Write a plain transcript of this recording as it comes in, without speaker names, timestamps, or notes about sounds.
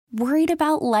Worried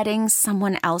about letting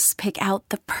someone else pick out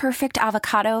the perfect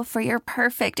avocado for your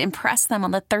perfect impress them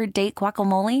on the third date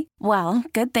guacamole? Well,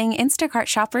 good thing Instacart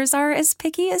shoppers are as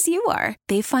picky as you are.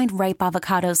 They find ripe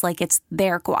avocados like it's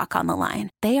their guac on the line.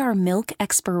 They are milk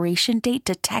expiration date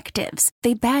detectives.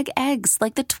 They bag eggs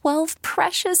like the 12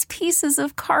 precious pieces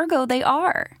of cargo they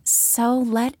are. So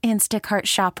let Instacart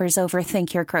shoppers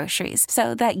overthink your groceries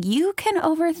so that you can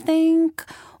overthink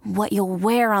what you'll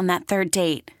wear on that third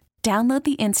date. Download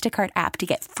the Instacart app to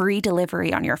get free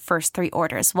delivery on your first 3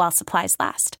 orders while supplies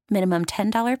last. Minimum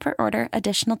 $10 per order.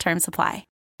 Additional terms apply.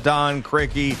 Don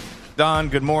Criqui. Don,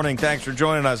 good morning. Thanks for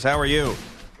joining us. How are you?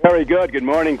 Very good. Good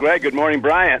morning, Greg. Good morning,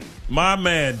 Brian. My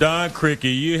man, Don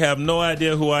Criqui. You have no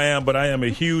idea who I am, but I am a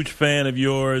huge fan of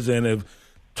yours and have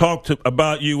talked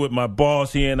about you with my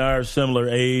boss. He and I are similar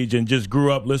age and just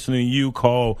grew up listening to you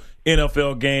call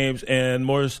NFL games and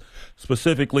more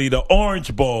specifically the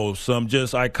Orange Bowl. Some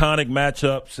just iconic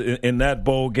matchups in that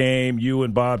bowl game, you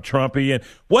and Bob Trumpy. And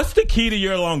what's the key to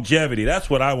your longevity? That's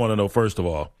what I want to know, first of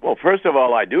all. Well, first of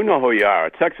all, I do know who you are,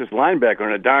 a Texas linebacker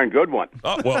and a darn good one.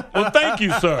 Oh, well, thank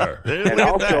you, sir. And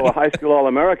also a high school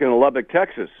All-American in Lubbock,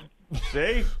 Texas.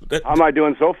 See? How am I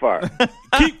doing so far?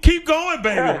 Keep going,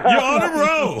 baby. You're on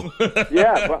the road.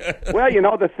 Yeah.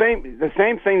 Well, the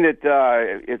same thing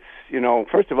that it's,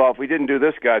 first of all, if we didn't do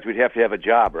this, guys, we'd have to have a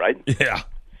job, right? Yeah.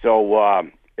 So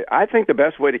I think the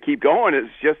best way to keep going is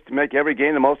just to make every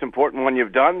game the most important one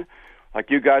you've done. Like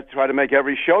you guys try to make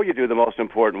every show you do the most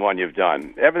important one you've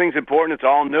done. Everything's important. It's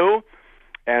all new.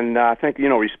 And I think,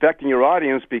 respecting your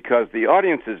audience, because the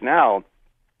audiences now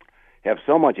have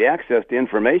so much access to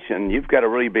information, you've got to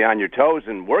really be on your toes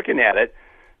and working at it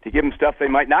to give them stuff they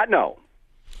might not know.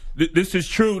 This is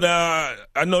true. Now,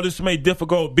 I know this may be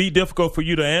difficult for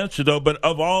you to answer, though, but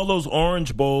of all those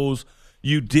Orange Bowls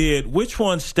you did, which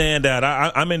ones stand out?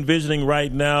 I'm envisioning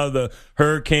right now the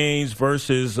Hurricanes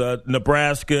versus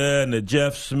Nebraska and the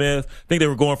Jeff Smith. I think they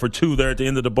were going for 2 there at the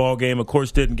end of the ball game. Of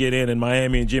course, didn't get in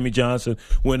Miami and Jimmy Johnson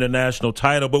win the national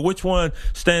title. But which one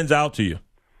stands out to you?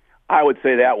 I would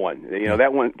say that one.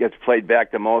 That one gets played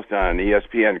back the most on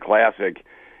ESPN Classic.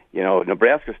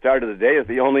 Nebraska started the day as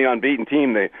the only unbeaten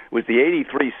team. It was the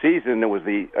 83 season. It was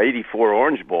the 84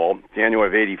 Orange Bowl, January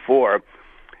of 84.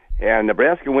 And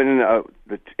Nebraska went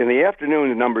in the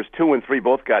afternoon, numbers 2 and 3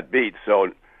 both got beat. So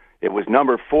it was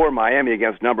number 4 Miami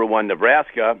against number 1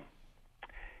 Nebraska.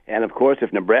 And, of course,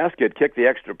 if Nebraska had kicked the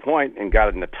extra point and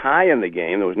got in a tie in the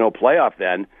game, there was no playoff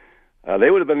then,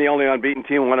 they would have been the only unbeaten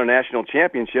team and won a national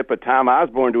championship, but Tom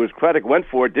Osborne, to his credit, went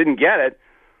for it, didn't get it.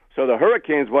 So the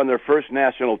Hurricanes won their first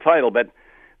national title, but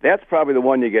that's probably the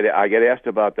one I get asked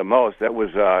about the most. That was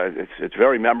it's a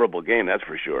very memorable game, that's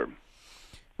for sure.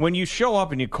 When you show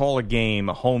up and you call a game,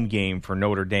 a home game for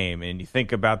Notre Dame, and you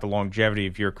think about the longevity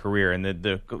of your career, and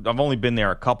I've only been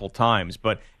there a couple times,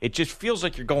 but it just feels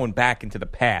like you're going back into the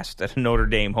past at a Notre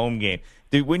Dame home game.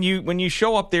 When you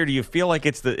show up there, do you feel like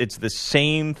it's the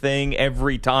same thing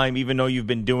every time, even though you've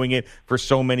been doing it for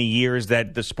so many years,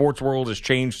 that the sports world has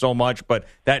changed so much, but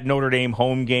that Notre Dame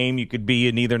home game, you could be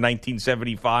in either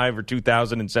 1975 or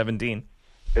 2017?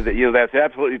 That's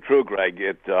absolutely true, Greg.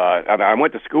 I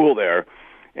went to school there,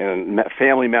 and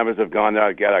family members have gone there.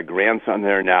 I've got a grandson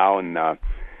there now, and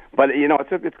but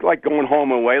it's like going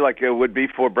home away, like it would be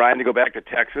for Brian to go back to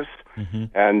Texas. Mm-hmm.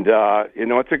 And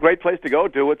it's a great place to go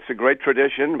to. It's a great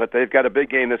tradition, but they've got a big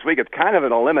game this week. It's kind of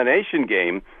an elimination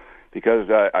game because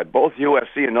both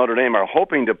USC and Notre Dame are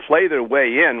hoping to play their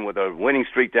way in with a winning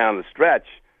streak down the stretch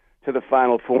to the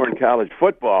Final Four in college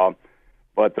football.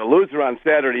 But the loser on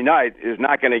Saturday night is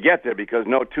not going to get there because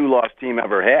no 2-loss team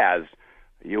ever has.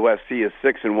 USC is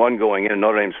 6-1 going in, and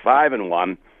Notre Dame's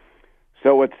 5-1.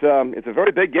 So it's a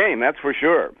very big game, that's for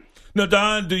sure. Now,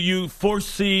 Don, do you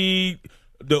foresee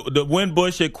the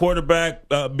Wimbush at quarterback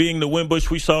being the Wimbush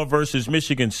we saw versus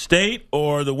Michigan State,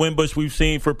 or the Wimbush we've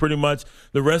seen for pretty much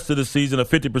the rest of the season, a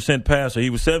 50% passer? He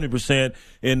was 70%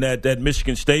 in that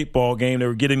Michigan State ball game. They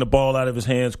were getting the ball out of his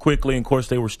hands quickly, and, of course,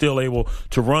 they were still able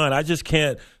to run. I just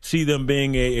can't see them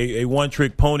being a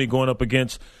one-trick pony going up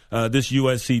against this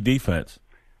USC defense.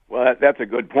 Well, that's a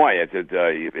good point.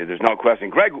 There's no question.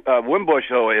 Greg Wimbush,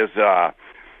 though, is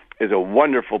a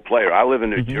wonderful player. I live in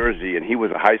New Jersey, and he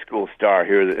was a high school star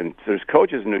here. And there's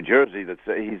coaches in New Jersey that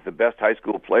say he's the best high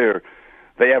school player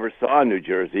they ever saw in New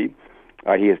Jersey.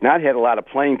 He has not had a lot of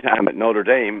playing time at Notre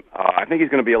Dame. I think he's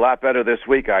going to be a lot better this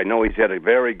week. I know he's had a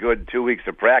very good 2 weeks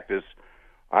of practice.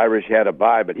 Irish had a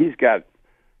bye, but he's got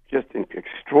just an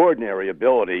extraordinary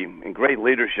ability and great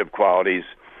leadership qualities.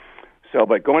 So,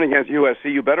 but going against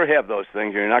USC, you better have those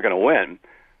things or you're not going to win.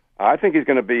 I think he's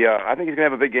going to be. I think he's going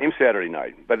to have a big game Saturday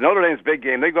night. But Notre Dame's big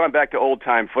game. They've gone back to old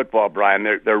time football, Brian.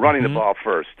 They're running the ball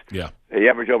first. Yeah, they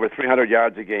average over 300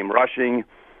 yards a game rushing.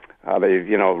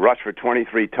 They've rushed for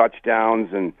 23 touchdowns,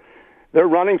 and they're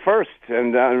running first.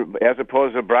 And as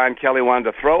opposed to Brian Kelly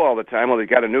wanted to throw all the time, well, they've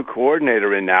got a new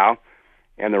coordinator in now,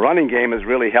 and the running game has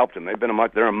really helped them.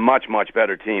 They're a much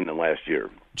better team than last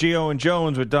year. Gio and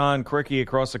Jones with Don Criqui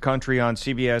across the country on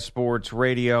CBS Sports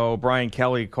Radio. Brian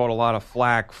Kelly caught a lot of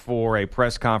flack for a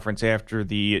press conference after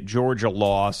the Georgia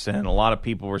loss, and a lot of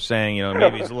people were saying,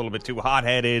 maybe he's a little bit too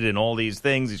hot-headed and all these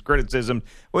things, these criticisms.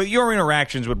 Well, your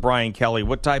interactions with Brian Kelly,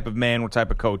 what type of man, what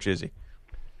type of coach is he?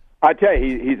 I tell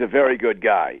you, he's a very good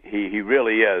guy. He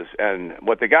really is. And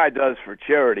what the guy does for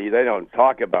charity, they don't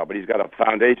talk about, but he's got a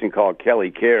foundation called Kelly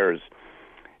Cares.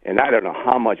 And I don't know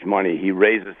how much money he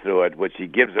raises through it, which he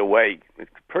gives away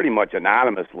pretty much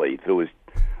anonymously through his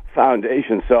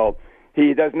foundation. So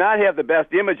he does not have the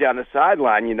best image on the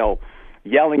sideline,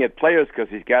 yelling at players because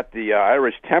he's got the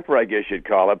Irish temper, I guess you'd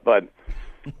call it. But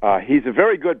he's a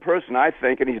very good person, I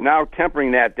think, and he's now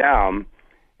tempering that down.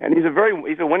 And he's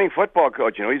a winning football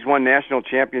coach. He's won national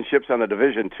championships on the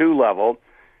Division II level.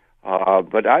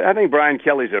 But I think Brian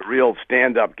Kelly's a real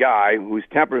stand-up guy whose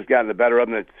temper's gotten the better of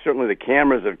him. Certainly the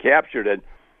cameras have captured it.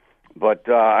 But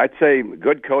I'd say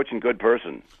good coach and good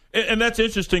person. And that's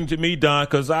interesting to me, Don,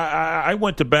 because I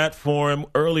went to bat for him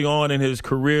early on in his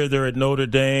career there at Notre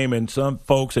Dame, and some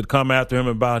folks had come after him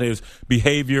about his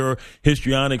behavior,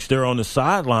 histrionics there on the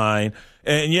sideline.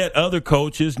 And yet other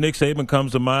coaches, Nick Saban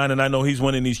comes to mind, and I know he's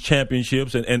winning these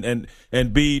championships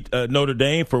and beat Notre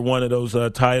Dame for one of those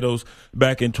titles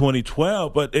back in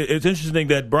 2012. But it's interesting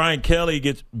that Brian Kelly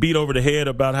gets beat over the head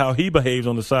about how he behaves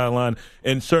on the sideline,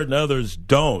 and certain others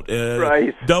don't.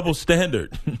 Right. Double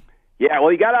standard. Yeah, well,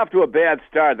 he got off to a bad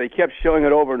start. They kept showing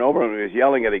it over and over when he was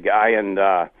yelling at a guy, and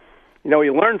he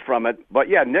learned from it. But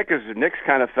yeah, Nick's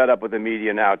kind of fed up with the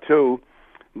media now too.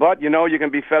 But, you can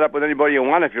be fed up with anybody you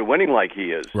want if you're winning like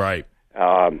he is. Right.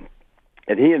 And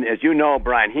as you know,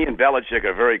 Brian, he and Belichick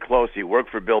are very close. He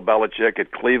worked for Bill Belichick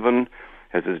at Cleveland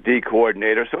as his D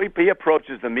coordinator. So he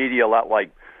approaches the media a lot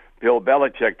like Bill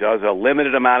Belichick does. A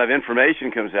limited amount of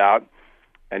information comes out,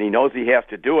 and he knows he has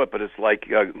to do it, but it's like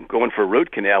going for a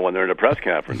root canal when they're in a press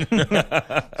conference.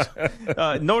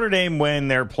 Notre Dame, when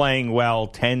they're playing well,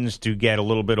 tends to get a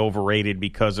little bit overrated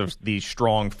because of the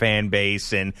strong fan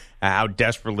base and how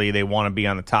desperately they want to be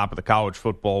on the top of the college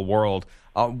football world.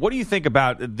 What do you think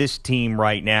about this team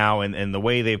right now and the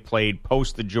way they've played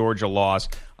post the Georgia loss?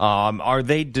 Are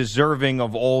they deserving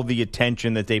of all the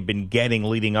attention that they've been getting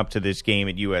leading up to this game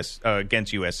at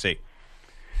against USC?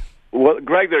 Well,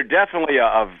 Greg, they're definitely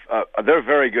they're a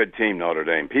very good team, Notre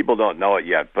Dame. People don't know it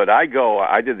yet, but I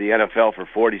did the NFL for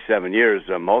 47 years.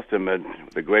 Most of them had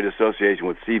the great association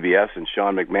with CBS and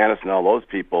Sean McManus and all those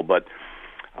people. But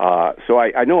so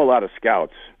I know a lot of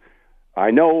scouts. I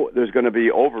know there's going to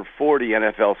be over 40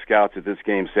 NFL scouts at this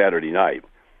game Saturday night.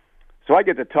 So I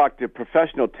get to talk to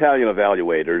professional talent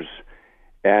evaluators,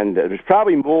 and there's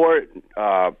probably more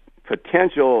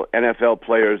potential NFL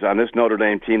players on this Notre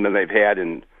Dame team than they've had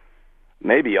in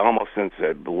maybe almost since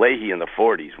Leahy in the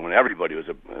 40s, when everybody was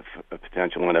a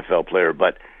potential NFL player.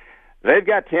 But they've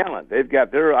got talent.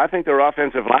 I think their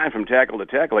offensive line from tackle to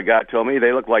tackle, a guy told me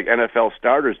they look like NFL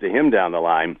starters to him down the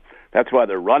line. That's why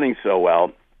they're running so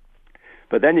well.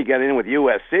 But then you get in with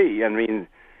USC. I mean,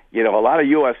 a lot of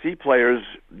USC players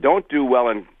don't do well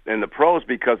in the pros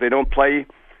because they don't play.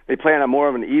 They play on a more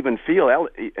of an even field.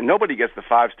 Nobody gets the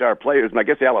five-star players, and I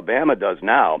guess Alabama does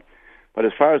now. But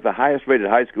as far as the highest-rated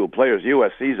high school players,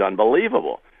 USC is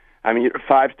unbelievable. I mean, you're a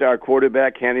five-star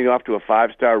quarterback handing off to a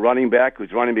five-star running back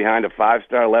who's running behind a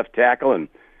five-star left tackle, and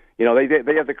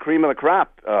they have the cream of the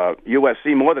crop.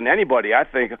 USC more than anybody, I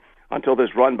think, until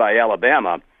this run by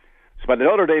Alabama. But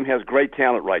Notre Dame has great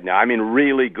talent right now. I mean,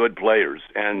 really good players,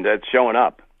 and it's showing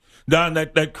up. Don,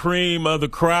 that cream of the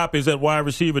crop is that wide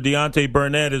receiver. Deontay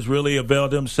Burnett has really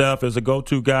availed himself as a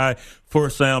go-to guy for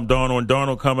Sam Darnold. And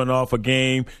Darnold coming off a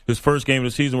game, his first game of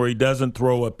the season, where he doesn't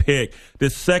throw a pick.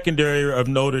 This secondary of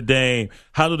Notre Dame,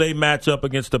 how do they match up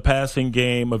against the passing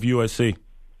game of USC?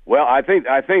 Well, I think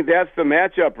that's the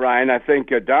matchup, Ryan. I think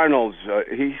Darnold's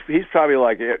he's probably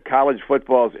like college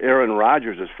football's Aaron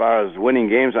Rodgers as far as winning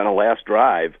games on a last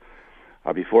drive.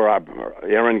 Before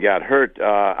Aaron got hurt,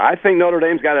 I think Notre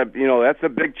Dame's got that's a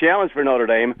big challenge for Notre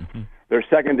Dame. Mm-hmm. Their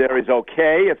secondary's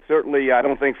okay. It's certainly, I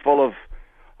don't think, full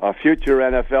of future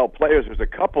NFL players. There's a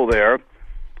couple there,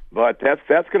 but that's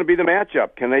going to be the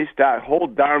matchup. Can they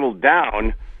hold Darnold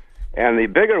down And the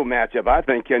bigger matchup, I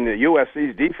think, can the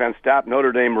USC's defense stop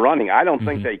Notre Dame running? I don't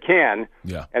think they can.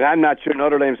 Yeah. And I'm not sure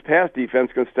Notre Dame's pass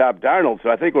defense can stop Darnold, so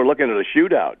I think we're looking at a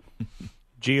shootout.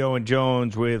 Gio and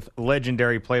Jones with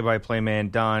legendary play-by-play man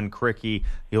Don Criqui.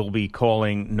 He'll be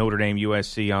calling Notre Dame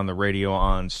USC on the radio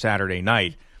on Saturday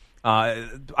night.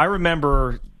 I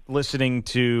remember listening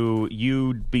to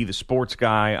you be the sports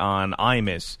guy on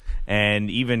Imus and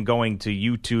even going to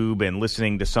YouTube and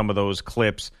listening to some of those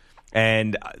clips.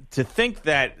 And to think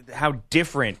that how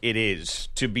different it is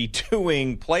to be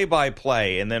doing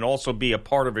play-by-play and then also be a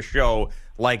part of a show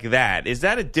like that. Is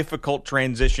that a difficult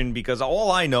transition? Because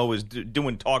all I know is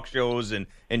doing talk shows and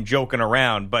joking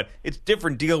around, but it's a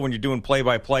different deal when you're doing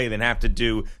play-by-play than have to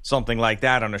do something like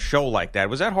that on a show like that.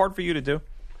 Was that hard for you to do?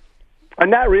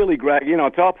 Not really, Greg. You know,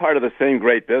 it's all part of the same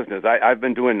great business. I've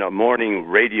been doing morning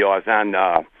radio. I was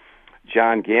on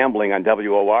John Gambling on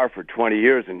WOR for 20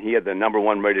 years, and he had the number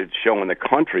one rated show in the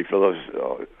country for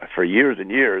those for years and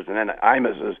years. And then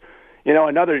Imus is, you know,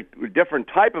 another different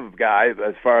type of guy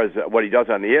as far as what he does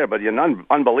on the air, but he's an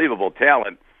unbelievable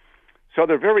talent. So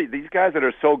these guys that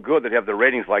are so good that have the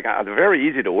ratings like they're very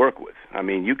easy to work with. I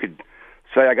mean, you could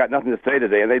say I got nothing to say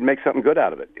today, and they'd make something good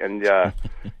out of it. And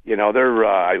you know, they're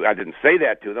I didn't say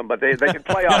that to them, but they could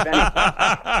play off anything.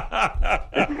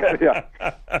 Yeah.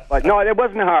 But no, it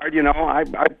wasn't hard. You know,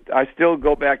 I still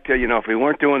go back to, you know, if we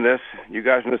weren't doing this, you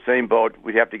guys in the same boat,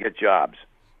 we'd have to get jobs.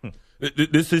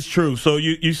 This is true. So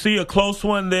you see a close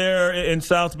one there in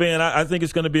South Bend. I think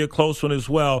it's going to be a close one as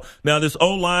well. Now, this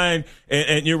O-line,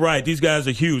 and you're right, these guys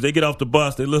are huge. They get off the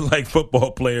bus. They look like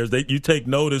football players. You take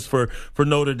notice for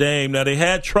Notre Dame. Now, they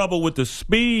had trouble with the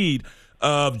speed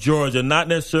of Georgia, not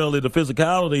necessarily the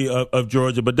physicality of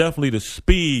Georgia, but definitely the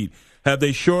speed. Have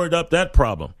they shored up that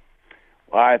problem?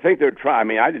 Well, I think they're trying.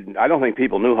 I mean, I don't think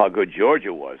people knew how good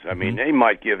Georgia was. I mean, they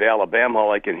might give Alabama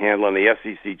all they can handle in the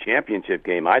SEC championship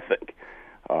game, I think.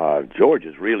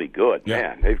 Georgia's really good. Yeah.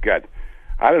 Man, they've got,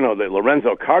 I don't know,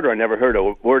 Lorenzo Carter, I never heard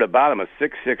a word about him, a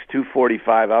 6'6",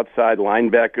 245 outside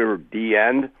linebacker,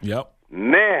 D-end. Yep.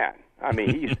 Man, I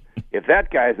mean, if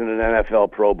that guy's in an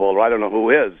NFL Pro Bowler, I don't know who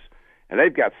is. And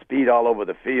they've got speed all over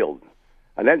the field.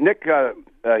 And then Nick,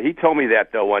 he told me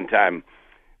that, though, one time,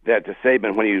 that to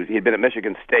Saban, when he'd been at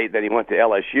Michigan State, then he went to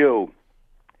LSU.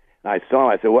 And I saw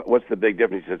him, I said, what's the big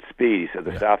difference? He said, speed. He said,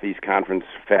 the Southeast Conference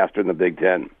faster than the Big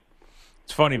Ten.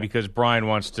 It's funny because Brian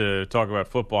wants to talk about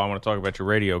football. I want to talk about your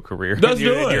radio career. Let's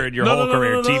do it. Your whole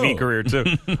career, TV career, too.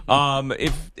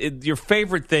 If your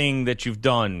favorite thing that you've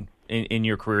done in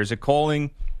your career, is it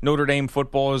calling Notre Dame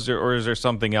football, or is there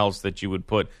something else that you would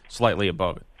put slightly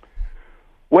above it?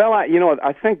 Well,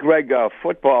 I think, Greg,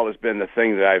 football has been the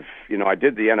thing that I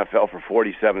did the NFL for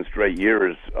 47 straight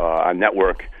years on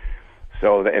network.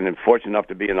 So, and I'm fortunate enough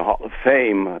to be in the Hall of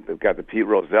Fame. I've got the Pete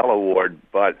Rozelle Award,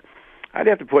 but I'd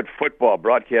have to put football,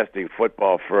 broadcasting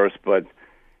football first. But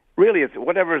really, it's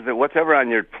whatever on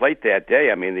your plate that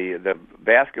day. I mean, the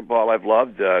basketball I've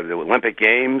loved, the Olympic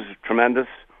Games, tremendous.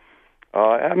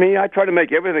 I mean, I try to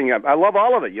make everything. I love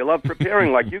all of it. You love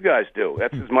preparing like you guys do.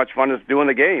 That's as much fun as doing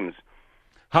the games.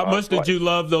 How much did you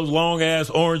love those long-ass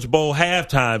Orange Bowl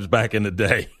halftimes back in the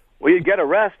day? Well, you'd get a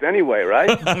rest anyway, right?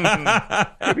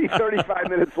 It'd be 35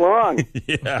 minutes long.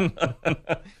 Yeah.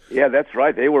 Yeah, that's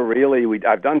right. They were really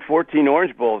I've done 14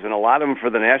 Orange Bowls, and a lot of them for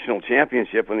the national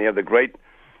championship when they had the great,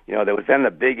 there was then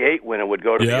the Big Eight winner would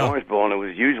go to the Orange Bowl, and it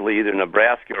was usually either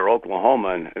Nebraska or Oklahoma,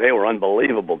 and they were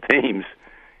unbelievable teams.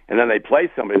 And then they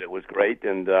played somebody that was great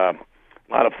and a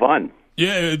lot of fun.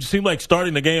 Yeah, it seemed like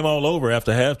starting the game all over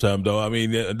after halftime, though. I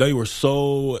mean, they were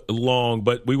so long,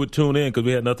 but we would tune in because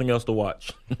we had nothing else to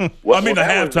watch. The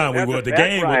halftime we would. The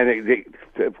game.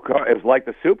 It was like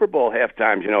the Super Bowl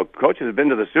halftimes. Coaches have been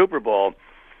to the Super Bowl.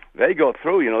 They go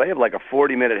through, they have like a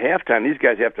 40-minute halftime. These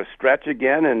guys have to stretch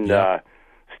again and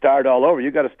start all over. You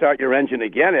got to start your engine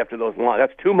again after those long.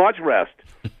 That's too much rest.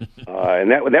 And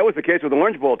that was the case with the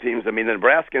Orange Bowl teams. I mean,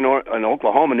 Nebraska and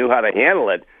Oklahoma knew how to handle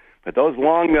it, but those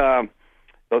long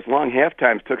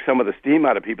halftimes took some of the steam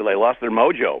out of people. They lost their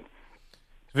mojo.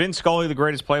 Vin Scully, the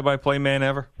greatest play-by-play man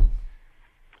ever?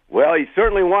 Well, he's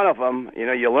certainly one of them.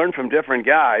 You learn from different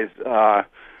guys.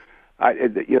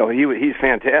 He's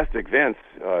fantastic, Vince,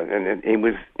 and he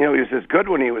was as good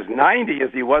when he was 90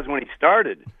 as he was when he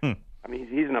started. I mean,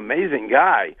 he's an amazing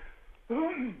guy,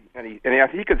 and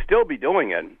he could still be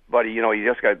doing it, but he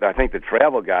just got. I think the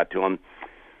travel got to him.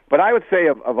 But I would say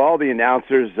of all the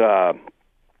announcers, I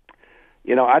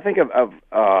think of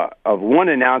one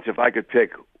announcer, if I could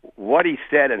pick what he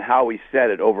said and how he said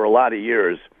it over a lot of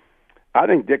years, I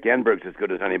think Dick Enberg's as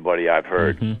good as anybody I've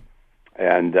heard. Mm-hmm.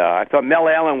 And I thought Mel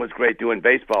Allen was great doing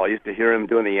baseball. I used to hear him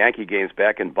doing the Yankee games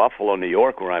back in Buffalo, New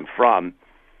York, where I'm from.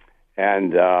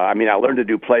 And, I learned to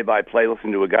do play-by-play,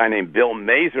 listening to a guy named Bill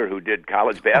Mazer who did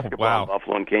college basketball in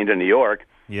Buffalo and came to New York.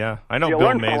 Yeah, I know you Bill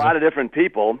learn Mazer. from a lot of different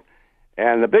people.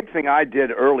 And the big thing I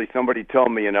did early, somebody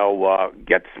told me,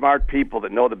 get smart people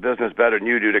that know the business better than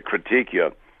you do to critique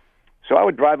you. So I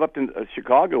would drive up to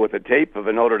Chicago with a tape of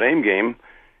a Notre Dame game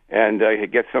and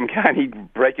get some guy, and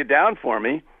he'd break it down for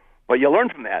me. But you learn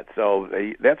from that, so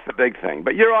that's the big thing.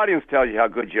 But your audience tells you how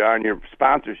good you are, and your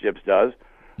sponsorships does.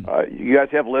 You guys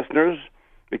have listeners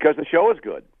because the show is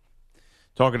good.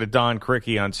 Talking to Don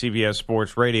Criqui on CBS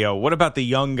Sports Radio. What about the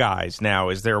young guys now?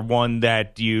 Is there one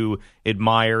that you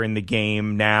admire in the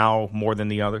game now more than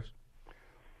the others?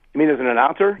 You mean as an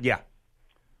announcer? Yeah.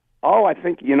 Oh, I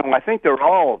think they're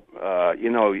all.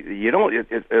 You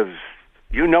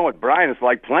don't. What Brian is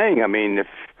like playing. If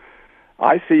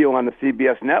I see you on the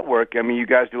CBS network, you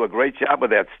guys do a great job with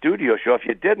that studio show. If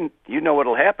you didn't,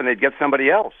 what'll happen. They'd get somebody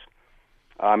else.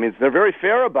 They're very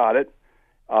fair about it.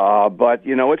 But,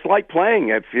 it's like playing.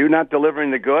 If you're not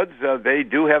delivering the goods, they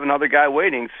do have another guy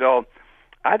waiting. So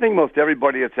I think most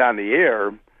everybody that's on the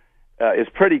air is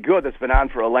pretty good that's been on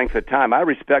for a length of time. I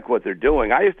respect what they're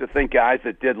doing. I used to think guys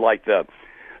that did like the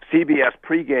CBS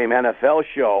pregame NFL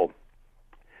show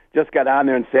just got on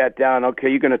there and sat down. Okay,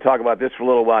 you're going to talk about this for a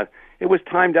little while. It was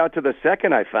timed out to the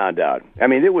second, I found out.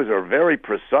 It was a very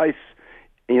precise,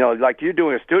 like you're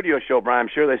doing a studio show, Brian. I'm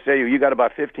sure they say you got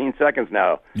about 15 seconds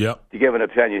now to give an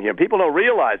opinion here. People don't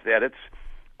realize that.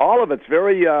 All of it's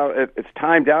very, it's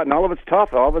timed out, and all of it's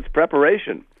tough, all of it's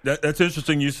preparation. That's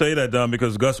interesting you say that, Don,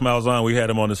 because Gus Malzahn, we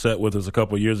had him on the set with us a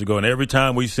couple of years ago, and every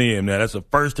time we see him, that's the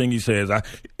first thing he says.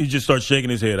 He just starts shaking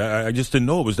his head. I just didn't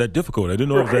know it was that difficult. I didn't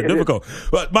know it was that difficult.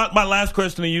 But my last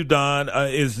question to you, Don,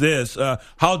 is this.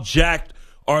 How jacked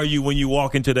are you when you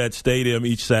walk into that stadium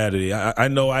each Saturday? I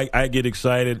know I get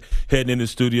excited heading in the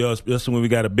studio, especially when we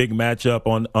got a big matchup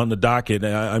on the docket.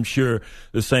 And I'm sure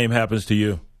the same happens to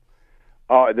you.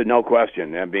 Oh, no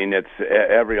question. I've been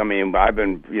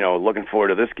looking forward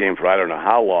to this game for I don't know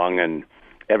how long, and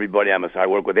everybody I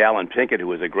work with Alan Pinkett, who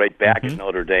was a great back at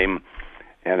Notre Dame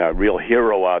and a real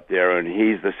hero out there, and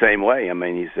he's the same way.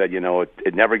 He said,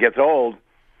 it never gets old.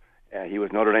 He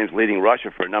was Notre Dame's leading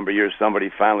rusher for a number of years.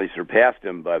 Somebody finally surpassed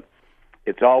him, but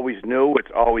it's always new.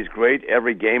 It's always great.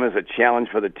 Every game is a challenge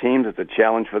for the teams. It's a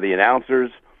challenge for the announcers.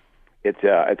 It's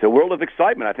a world of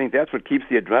excitement. I think that's what keeps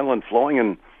the adrenaline flowing,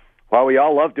 and why we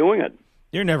all love doing it.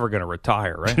 You're never going to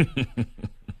retire, right?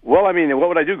 Well, what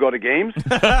would I do? Go to games?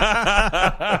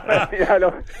 I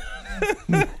don't.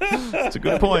 That's a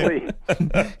good point.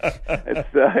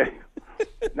 It's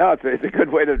a good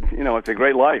way to, it's a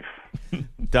great life.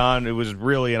 Don, it was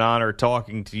really an honor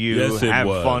talking to you. Yes, it Have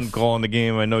was. fun calling the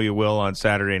game. I know you will on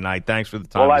Saturday night. Thanks for the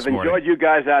time Well, this I've morning. enjoyed you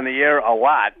guys on the air a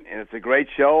lot, and it's a great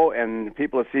show, and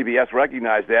people at CBS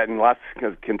recognize that, and lots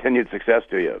of continued success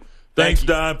to you. Thanks,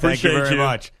 Don. Appreciate Thank you very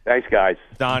much. Thanks, guys.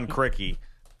 Don Criqui,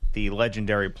 the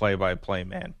legendary play-by-play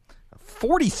man.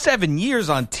 47 years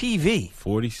on TV.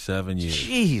 47 years.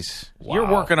 Jeez. Wow.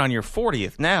 You're working on your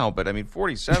 40th now, but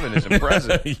 47 is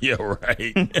impressive. Yeah,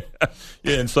 right.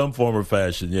 Yeah, in some form or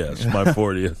fashion, yes. My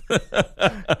 40th.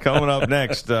 Coming up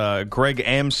next, Greg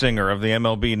Amsinger of the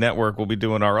MLB Network will be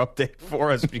doing our update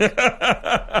for us. Because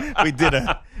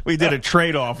we did a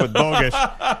trade-off with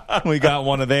Bogusch. We got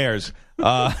one of theirs.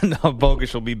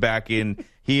 Bogusch will be back in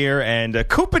here, and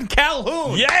Coop and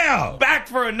Calhoun. Yeah! Back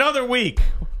for another week.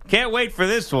 Can't wait for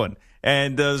this one.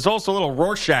 And there's also a little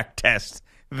Rorschach test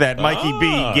that Mikey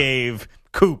B gave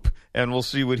Coop, and we'll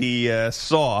see what he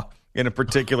saw in a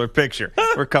particular picture.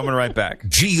 We're coming right back.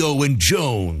 Gio and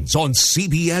Jones on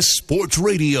CBS Sports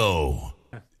Radio.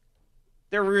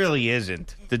 There really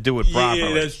isn't to do it properly.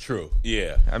 Yeah, that's true.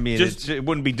 Yeah. It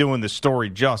wouldn't be doing the story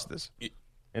justice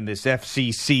in this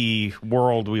FCC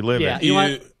world we live in. You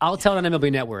know what? I'll tell it on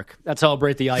MLB Network. That's how I'll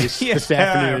break the ice this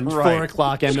afternoon. Right. 4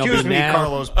 o'clock MLB Excuse me, Now.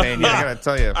 Carlos Pena. I got to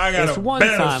tell you. I got This a one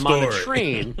better time story. on the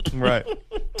train. Right.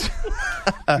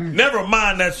 Never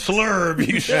mind that slurve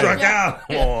you struck out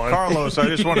on. Carlos, I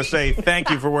just want to say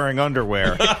thank you for wearing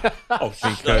underwear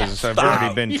because I've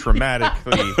already been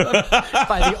traumatically.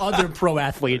 By the other pro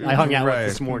athlete I hung out with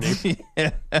this morning.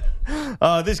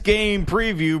 This game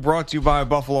preview brought to you by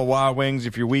Buffalo Wild Wings.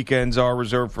 If your weekends are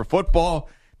reserved for football,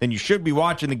 then you should be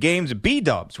watching the games at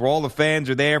B-Dubs, where all the fans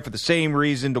are there for the same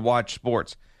reason to watch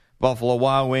sports. Buffalo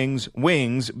Wild Wings,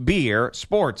 wings, beer,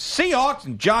 sports. Seahawks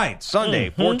and Giants, Sunday,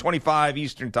 4:25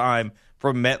 Eastern Time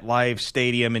from MetLife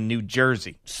Stadium in New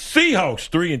Jersey. Seahawks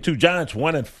 3-2, Giants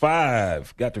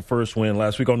 1-5. Got their first win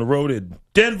last week on the road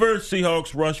at Denver.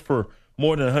 Seahawks rushed for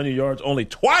more than 100 yards only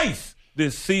twice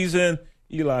this season.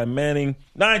 Eli Manning,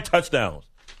 9 touchdowns,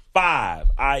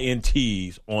 5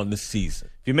 INTs on the season.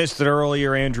 If you missed it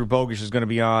earlier, Andrew Bogusch is going to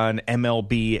be on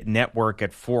MLB Network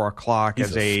at 4 o'clock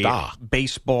as a star.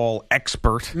 baseball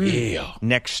expert. Yeah.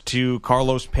 Next to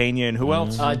Carlos Pena and who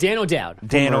else? Dan O'Dowd.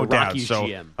 Dan former O'Dowd. Rockies So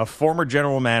GM. a former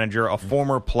general manager, a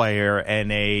former player,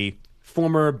 and a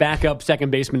Former backup second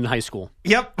baseman in high school.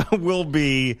 will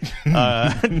be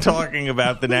talking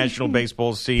about the National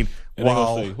Baseball scene And they gonna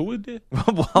while say, who it did?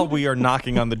 while we are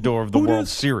knocking on the door of the World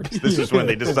Series. This is when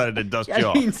they decided to dust you I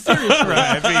off. mean, seriously.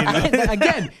 Right, I mean,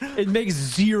 Again, it makes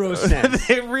zero sense.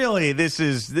 really, this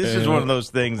is one of those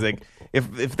things that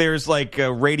if there's like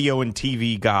radio and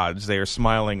TV gods, they are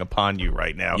smiling upon you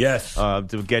right now. Yes.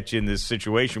 To get you in this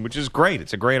situation, which is great.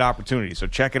 It's a great opportunity. So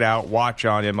check it out. Watch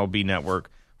on MLB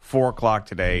Network. 4 o'clock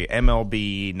today.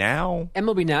 MLB Now.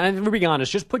 MLB Now, and we're being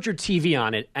honest, just put your TV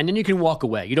on it, and then you can walk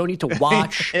away. You don't need to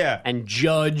watch Yeah. and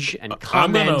judge and I'm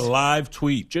comment. going to live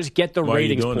tweet. Just get the Why are you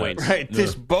ratings doing that? points. Right.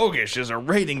 This Bogusch is a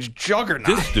ratings juggernaut.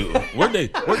 This dude. Where'd they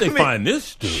find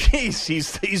this dude?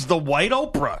 Jeez, he's the white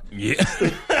Oprah. Yeah.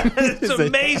 It's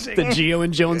amazing. The Gio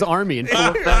and Jones Army in full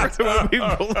effect.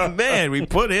 Man, we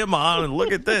put him on, and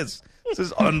look at this. This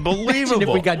is Imagine unbelievable. if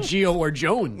we got Gio or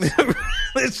Jones.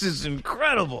 This is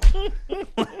incredible.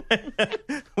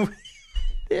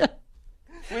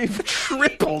 We've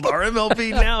tripled our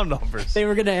MLB Now numbers. They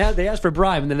asked for a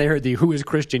bribe, and then they heard the "Who is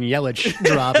Christian Yelich"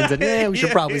 drop and said, we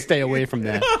should probably stay away from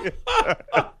that.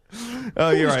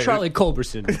 Oh, you're Who's right. Charlie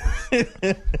Culberson?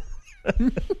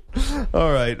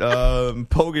 All right.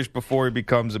 Bogusch before he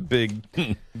becomes a big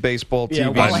baseball Yeah,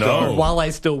 TV star. while I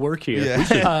still work here.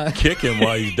 Yeah. Kick him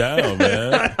while he's down,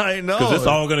 man. I know. Because it's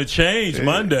all going to change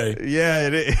Monday. Yeah,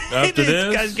 it is. After These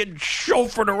this? guys getting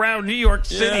chauffeured around New York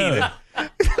City. Yeah. To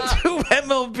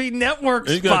MLB Network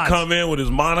He's going to spots. come in with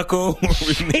his monocle.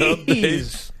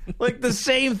 Jeez. Like the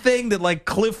same thing that like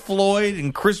Cliff Floyd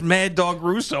and Chris Mad Dog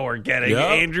Russo are getting. Yep.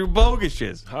 Andrew Bogusch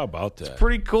is. How about that?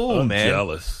 Pretty cool, I'm man.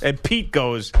 jealous. And Pete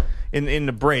goes in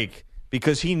the break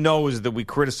because he knows that we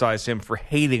criticize him for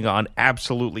hating on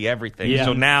absolutely everything. Yeah.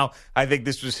 So now I think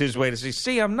this was his way to say,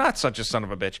 see, I'm not such a son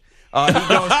of a bitch. He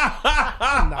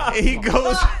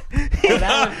goes.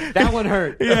 That one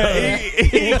hurt.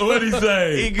 Yeah, What'd he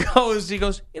say? He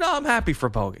goes, I'm happy for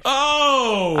Bogusch.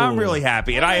 Oh! I'm really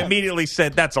happy. And I immediately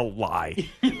said, that's a lie.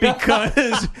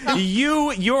 Because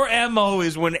your MO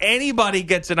is when anybody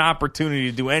gets an opportunity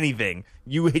to do anything,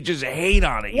 you just hate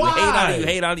on it. You Why? hate on it, you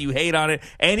hate on it, you hate on it.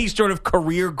 Any sort of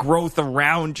career growth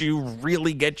around you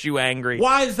really gets you angry.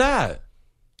 Why is that?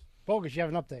 Bogusch, you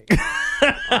have an update.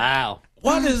 Wow.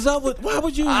 What is up with? Why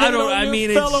would you? I hate don't- on I your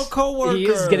mean, fellow it's- coworker. He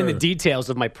is getting the details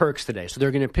of my perks today. So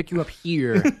they're going to pick you up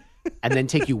here and then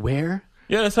take you where?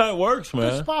 Yeah, that's how it works, Good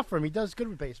man. spot for him. He does good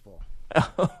with baseball.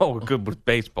 Oh, good with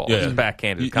baseball. Yeah. It's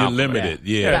backhanded You're compliment. limited.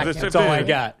 Yeah. That's all I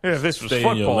got. Yeah, if this was Stay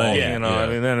in your football, lane. you know, Yeah. I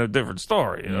mean, then a different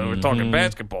story. You know, we're talking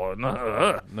basketball. No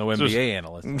So NBA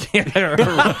analyst. You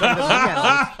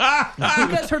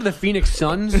guys heard of the Phoenix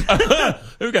Suns?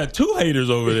 We got 2 haters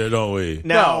over there, don't we?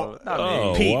 Now,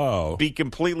 Oh, Pete, wow. be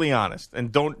completely honest,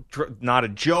 and not a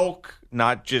joke,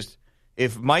 not just.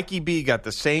 If Mikey B got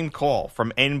the same call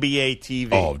from NBA TV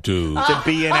Oh, dude. to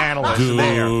be an analyst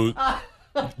there, Dude.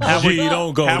 how would,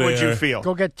 don't go how there. would you feel?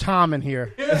 Go get Tom in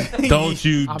here. Don't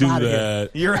you I'm do outta here. that.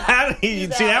 You're out. See,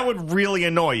 that would really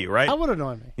annoy you, right? That would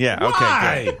annoy me. Yeah.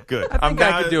 Why? Okay. Good. I think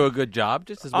I could do a good job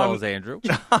just as well as Andrew.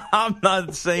 I'm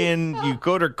not saying you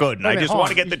could or couldn't. I Okay, just hold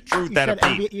want to on. get the truth You out of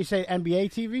said Pete. You say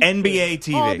NBA TV? NBA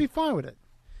TV. Oh, I'd be fine with it.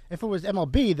 If it was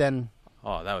MLB, then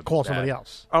Oh, that would call be somebody bad.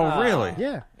 else. Oh, really?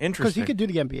 Yeah. Because Interesting. he could do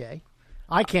the NBA.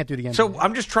 I can't do the NBA. So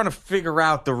I'm just trying to figure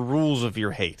out the rules of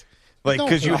your hate. Like, Don't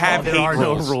because you know. have There hate are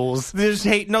no rules. rules. There's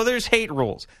hate. No, there's hate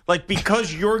rules. Like,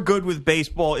 because you're good with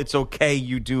baseball, it's okay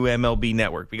you do MLB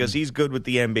Network. Because he's good with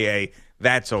the NBA,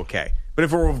 that's okay. But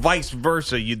if it were vice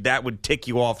versa, that would tick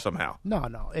you off somehow.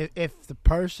 No. If the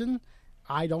person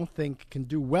I don't think can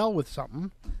do well with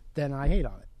something, then I hate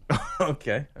on it.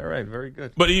 Okay. All right. Very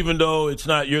good. But even though it's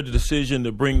not your decision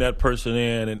to bring that person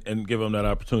in and give them that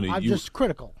opportunity, I'm just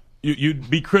critical. you'd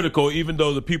be critical, even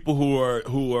though the people who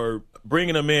are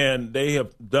bringing them in, they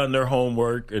have done their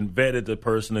homework and vetted the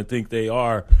person and think they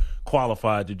are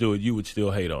qualified to do it. You would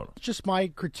still hate on them. It's just my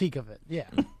critique of it. Yeah.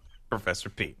 Professor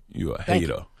Pete. You a Thank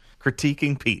hater.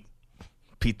 Critiquing Pete.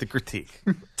 Pete the Critique.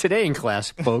 Today in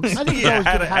class, folks. I think it's Yeah, always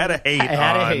good to had a have hate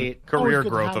had a on hate. career always good to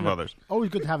growth have of an- others. Always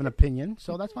good to have an opinion,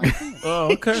 so that's my opinion.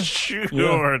 Oh, okay. Sure,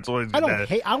 Yeah. it's always I don't that.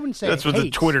 hate. I wouldn't say That's what the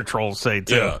hate. Twitter trolls say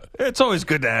too. Yeah. It's always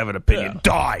good to have an opinion. Yeah.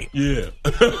 Die. Yeah.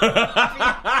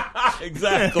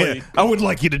 Exactly. I would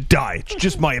like you to die. It's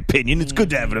just my opinion. It's good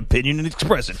to have an opinion and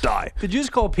express it. Die. Did you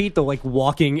just call Pete the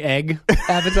walking egg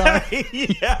avatar?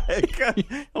 Yeah,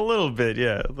 a little bit.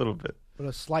 Yeah, a little bit. With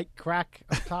a slight crack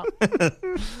up top.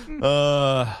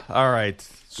 All right.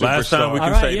 Last time we Superstar.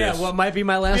 can All say right, yeah. this. Well, it might be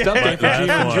my last update for Last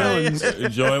Gio one. Jones.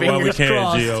 Enjoy it while we Fingers can,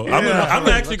 crossed. Gio. Yeah. I'm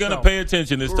actually going to Let's go. pay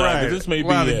attention this time because this may be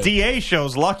Wow, the it. DA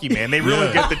show's lucky, man. They really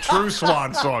Yeah. get the true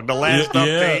swan song, the last Yeah,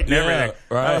 update and yeah, everything.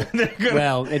 right. They're gonna-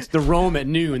 Well, it's the Rome at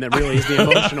noon that really is the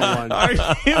emotional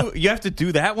one. you have to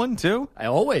do that one too? I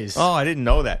always. Oh, I didn't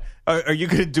know that. Are you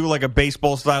going to do like a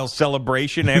baseball style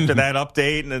celebration after that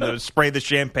update and then spray the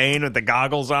champagne with the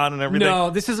goggles on and everything? No,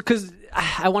 this is because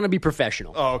I want to be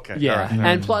professional. Oh, okay. Yeah, All right.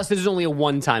 and plus, this is only a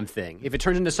one-time thing. If it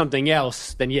turns into something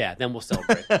else, then we'll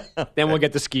celebrate. Then we'll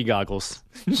get the ski goggles.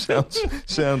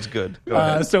 Sounds good. Go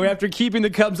ahead. So after keeping the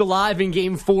Cubs alive in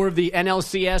Game 4 of the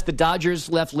NLCS, the Dodgers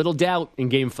left little doubt in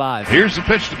Game 5. Here's the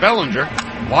pitch to Bellinger.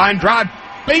 Line drive,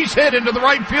 base hit into the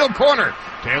right field corner.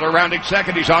 Taylor rounding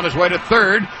second. He's on his way to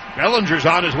third. Bellinger's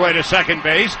on his way to second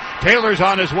base. Taylor's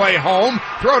on his way home.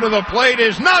 Throw to the plate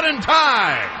is not in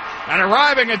time. And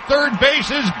arriving at third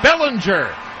base is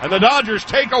Bellinger. And the Dodgers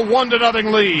take a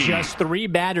 1-0 lead. Just 3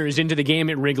 batters into the game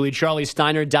at Wrigley. Charlie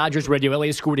Steiner, Dodgers Radio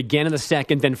LA, scored again in the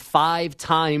second, then 5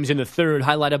 times in the third,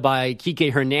 highlighted by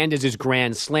Kike Hernandez's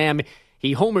grand slam.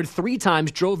 He homered 3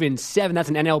 times, drove in 7. That's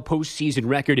an NL postseason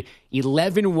record.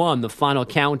 11-1, the final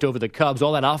count over the Cubs.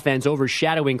 All that offense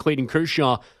overshadowing Clayton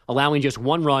Kershaw, allowing just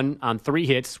 1 run on 3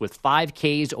 hits with 5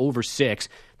 Ks over 6.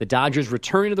 The Dodgers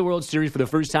return to the World Series for the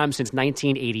first time since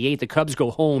 1988. The Cubs go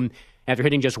home after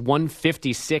hitting just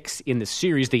 156 in the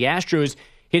series. The Astros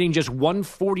hitting just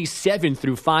 147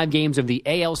 through 5 games of the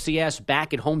ALCS.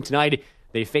 Back at home tonight,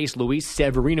 they face Luis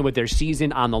Severino with their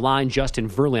season on the line. Justin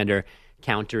Verlander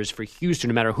counters for Houston.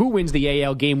 No matter who wins the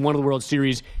AL Game 1 of the World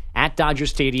Series at Dodger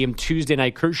Stadium Tuesday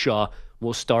night, Kershaw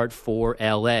will start for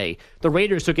L.A. The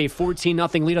Raiders took a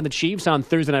 14-0 lead on the Chiefs on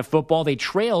Thursday Night Football. They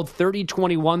trailed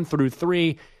 30-21 through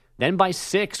 3, then by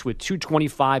 6 with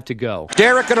 2:25 to go.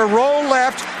 Derek going to roll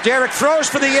left. Derek throws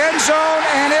for the end zone,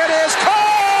 and it is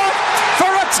called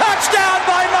for a touchdown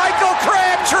by Michael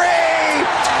Crabtree.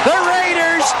 The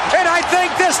Raiders, and I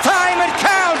think this time it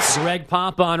counts. Greg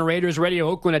Papa on Raiders Radio.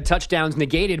 Oakland had touchdowns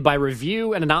negated by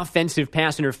review and an offensive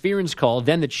pass interference call.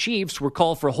 Then the Chiefs were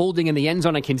called for holding in the end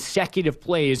zone on consecutive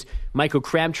plays. Michael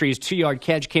Crabtree's 2-yard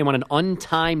catch came on an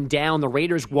untimed down. The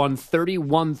Raiders won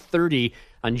 31-30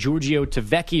 on Giorgio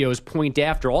Tavecchio's point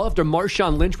after. All after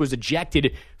Marshawn Lynch was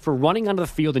ejected for running onto the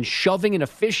field and shoving an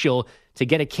official to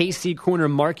get a KC corner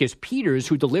Marcus Peters,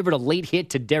 who delivered a late hit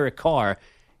to Derek Carr.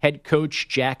 Head coach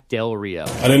Jack Del Rio.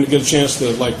 I didn't get a chance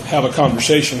to have a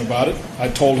conversation about it. I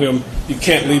told him, you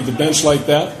can't leave the bench like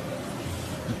that.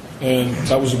 And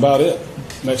that was about it.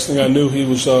 Next thing I knew, he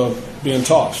was being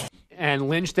tossed. And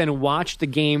Lynch then watched the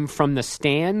game from the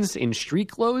stands in street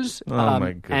clothes. Oh,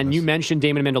 my goodness. And you mentioned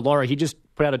Damon Amendola. He just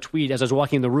put out a tweet as I was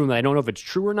walking in the room that I don't know if it's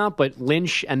true or not, but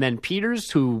Lynch and then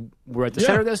Peters, who were at the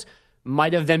center of this,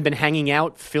 might have then been hanging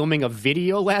out filming a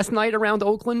video last night around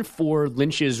Oakland for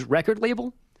Lynch's record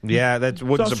label. Yeah, that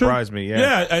wouldn't surprise me.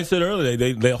 Yeah, I said earlier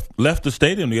they left the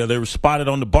stadium together. They were spotted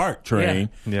on the BART train.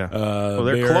 Yeah. Well,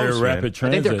 they're close, rapid man. transit.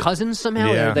 I think they're cousins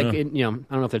somehow. Yeah. They're like, I don't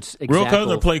know if it's exact. Real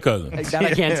cousin or play cousin? That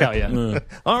I can't tell you.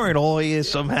 Aren't all you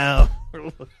somehow?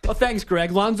 Well, thanks,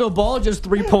 Greg. Lonzo Ball just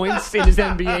 3 points in his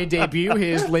NBA debut.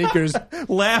 His Lakers.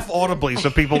 Laugh audibly so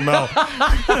people know.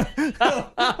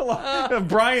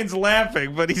 Brian's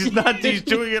laughing, but he's not. He's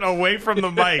doing it away from the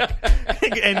mic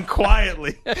and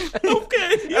quietly.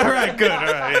 Okay. All right. Good. All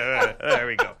right. Yeah, there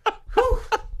we go. Whew.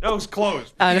 That was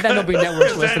close. And if NLB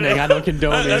Network's listening, I don't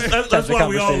condone this. That's why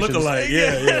we all look alike.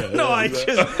 Yeah. No, I just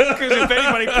because if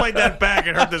anybody played that back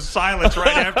and heard the silence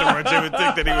right afterwards, they would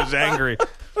think that he was angry.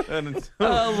 And,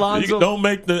 Lonzo. Don't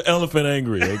make the elephant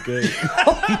angry, okay?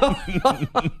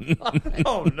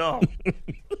 oh no.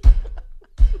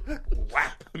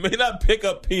 It may not pick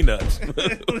up peanuts,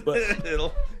 but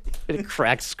It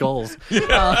cracked skulls.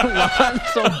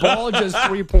 Lonzo Ball just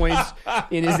 3 points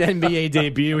in his NBA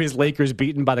debut. His Lakers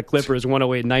beaten by the Clippers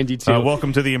 108-92.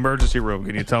 Welcome to the emergency room.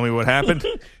 Can you tell me what happened?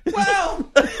 Well,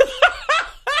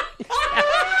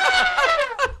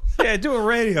 yeah, do a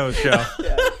radio show.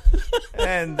 Yeah.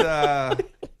 And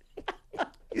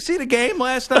you see the game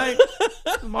last night?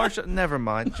 Marshall, never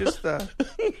mind. Just got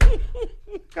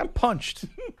punched,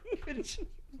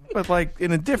 but like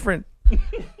in a different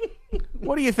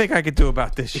What do you think I could do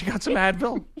about this? You got some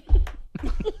Advil?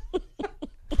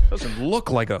 Doesn't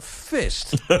look like a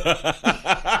fist.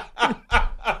 I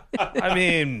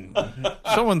mean,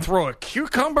 someone throw a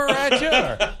cucumber at you?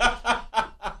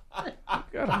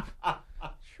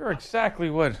 Sure, exactly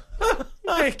what.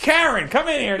 Hey, Karen, come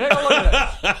in here. Take a look at it.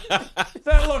 What does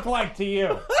that look like to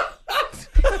you?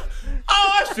 Oh,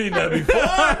 I've seen that before.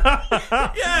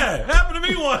 Yeah, happened to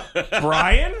me once.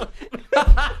 Brian?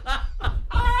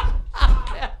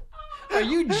 Are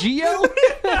you Geo?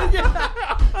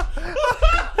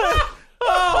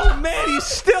 Oh, man, he's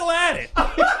still at it.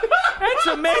 That's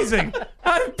amazing.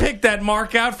 I picked that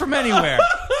mark out from anywhere.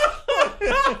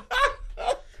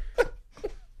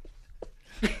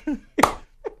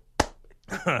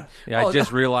 Yeah, I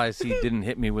just realized he didn't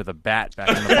hit me with a bat back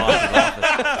in the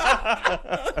boss's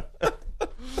office.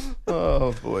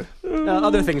 Oh, boy.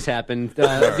 Other things happened.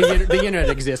 The internet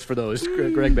exists for those.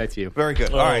 Greg, back to you. Very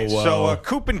good. All right, wow. so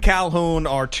Coop and Calhoun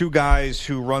are two guys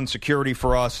who run security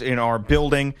for us in our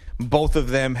building. Both of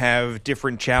them have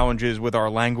different challenges with our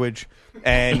language,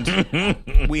 and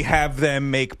we have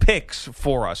them make picks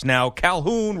for us. Now,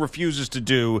 Calhoun refuses to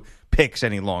do picks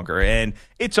any longer, and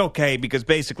it's okay because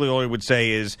basically all he would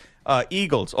say is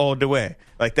Eagles all the way.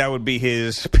 Like that would be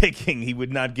his picking. He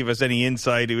would not give us any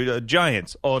insight.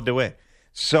 Giants all the way.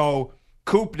 So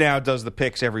Coop now does the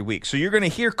picks every week. So you're going to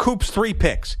hear Coop's 3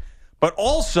 picks. But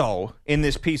also in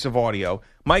this piece of audio,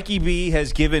 Mikey B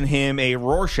has given him a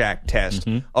Rorschach test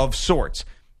of sorts.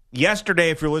 Yesterday,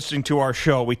 if you're listening to our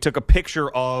show, we took a picture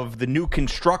of the new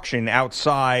construction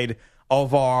outside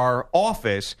of our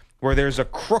office where there's a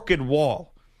crooked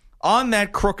wall. On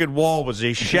that crooked wall was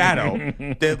a shadow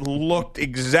that looked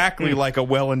exactly like a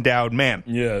well-endowed man.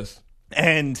 Yes.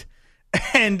 And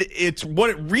it's what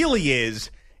it really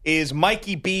is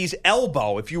Mikey B's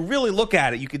elbow. If you really look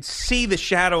at it, you could see the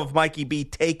shadow of Mikey B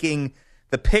taking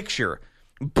the picture.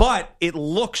 But it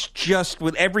looks just,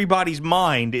 with everybody's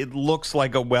mind, it looks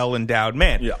like a well-endowed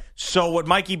man. Yeah. So what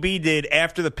Mikey B did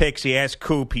after the picks, he asked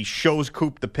Coop, he shows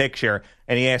Coop the picture,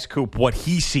 and he asked Coop what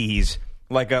he sees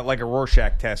like a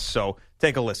Rorschach test. So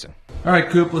take a listen. All right,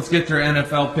 Coop, let's get to our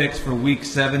NFL picks for Week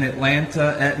 7.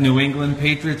 Atlanta at New England.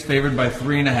 Patriots favored by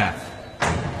 3.5.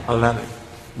 Atlanta.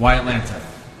 Why Atlanta?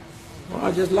 Well,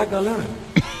 I just like Atlanta.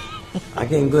 I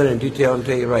can't go into detail and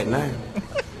tell you right now,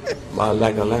 but I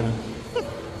like Atlanta.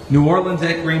 New Orleans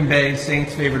at Green Bay.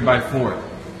 Saints favored by 4.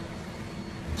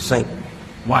 Saint.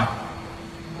 Why?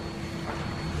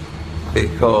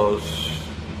 Because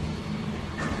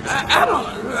I don't.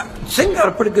 Saint got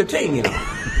a pretty good team, you know.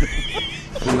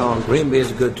 You know, Green Bay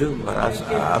is good too, but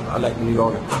I like New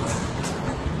Orleans.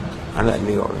 I like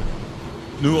New Orleans.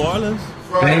 New Orleans?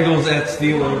 Bengals at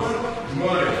Steelers.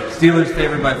 Steelers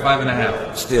favored by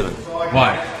 5.5. Steelers.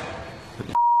 Why?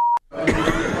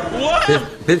 What?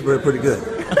 Pittsburgh pretty good.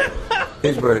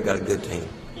 Pittsburgh got a good team.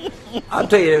 I'll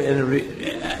tell you,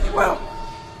 well,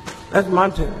 that's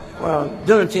my team. Well,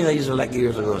 doing a team I used to like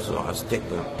years ago, so I'll stick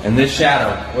with it. And this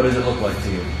shadow, what does it look like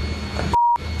to you?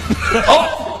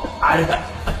 Oh!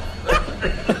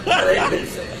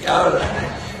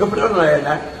 Don't put it on there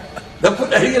now. Don't put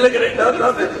that. You look at it.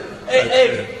 Nothing.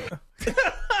 Hey.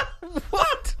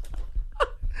 What?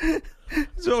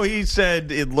 So he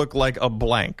said it looked like a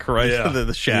blank, right? Yeah.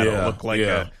 The shadow looked like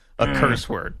a curse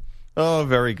word. Oh,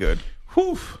 very good.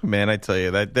 Whew. Man, I tell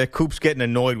you, that Coop's getting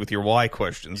annoyed with your why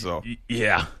questions, though.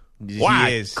 Yeah. Why,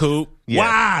 He is. Coop? Yeah.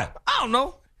 Why? I don't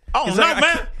know. Oh, He's no, like,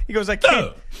 man. He goes, I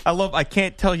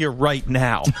can't tell you right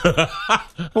now.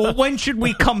 Well, when should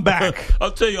we come back?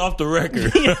 I'll tell you off the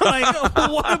record. You know, like,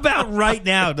 what about right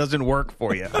now doesn't work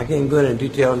for you? I can't go into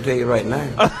detail and tell you right now.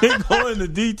 I can't go into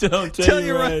detail and tell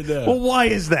you right now. Well, why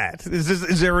is that?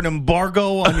 Is there an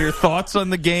embargo on your thoughts on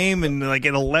the game? And like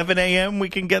at 11 a.m. we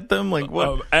can get them? Like what?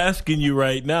 I'm asking you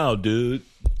right now, dude.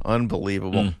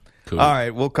 Unbelievable. Cool. All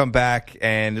right, we'll come back,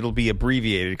 and it'll be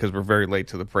abbreviated because we're very late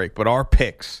to the break. But our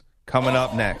picks coming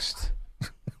up next.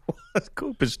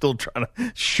 Coop is still trying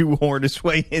to shoehorn his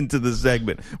way into the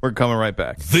segment. We're coming right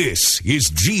back. This is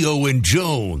Geo and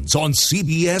Jones on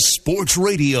CBS Sports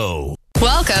Radio.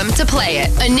 Welcome to Play It,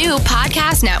 a new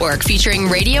podcast network featuring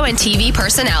radio and TV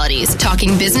personalities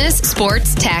talking business,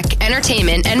 sports, tech,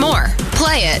 entertainment, and more.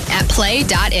 Play it at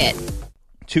play.it.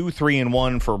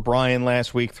 2-3-1 for Brian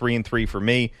last week, 3-3 for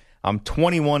me. I'm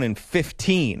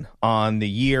 21-15 on the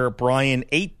year. Brian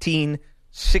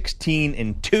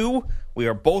 18-16-2. We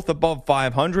are both above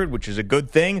 500, which is a good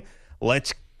thing.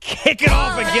 Let's kick it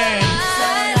off again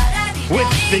with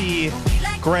the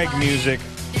Greg music.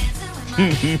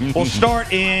 We'll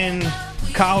start in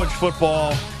college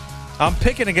football. I'm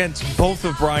picking against both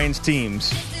of Brian's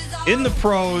teams. in the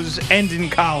pros and in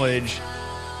college.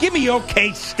 Give me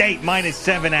OK State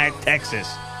 -7 at Texas.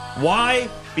 Why?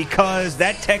 Because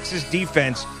that Texas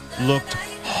defense looked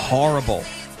horrible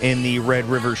in the Red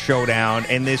River Showdown,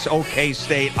 and this OK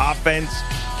State offense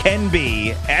can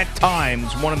be, at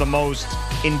times, one of the most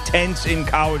intense in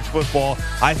college football.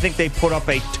 I think they put up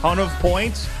a ton of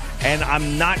points, and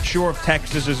I'm not sure if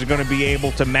Texas is going to be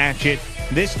able to match it.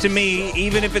 This, to me,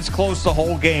 even if it's close the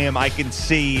whole game, I can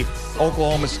see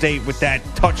Oklahoma State with that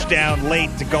touchdown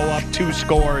late to go up 2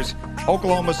 scores.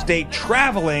 Oklahoma State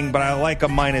traveling, but I like a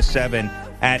 -7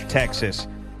 at Texas.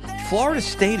 Florida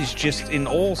State is just in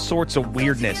all sorts of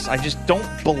weirdness. I just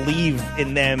don't believe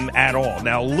in them at all.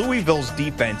 Now, Louisville's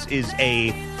defense is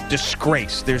a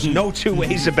disgrace. There's no two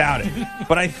ways about it.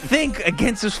 But I think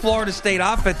against this Florida State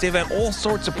offense, they've had all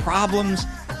sorts of problems.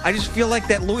 I just feel like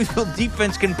that Louisville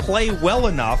defense can play well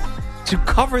enough to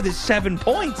cover this 7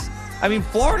 points. I mean,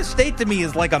 Florida State to me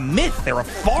is like a myth. They're a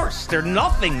farce. They're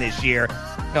nothing this year.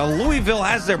 Now, Louisville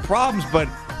has their problems, but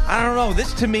I don't know.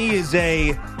 This to me is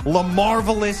a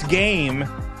LaMarvelous game.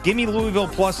 Give me Louisville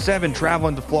 +7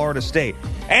 traveling to Florida State.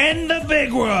 And the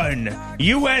big one,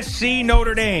 USC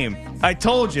Notre Dame. I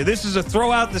told you, this is a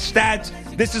throw out the stats.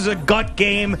 This is a gut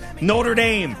game. Notre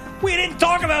Dame. We didn't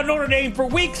talk about Notre Dame for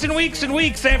weeks and weeks and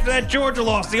weeks after that Georgia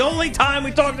loss. The only time we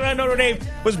talked about Notre Dame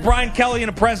was Brian Kelly in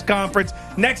a press conference.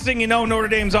 Next thing you know, Notre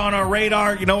Dame's on our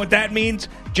radar. You know what that means?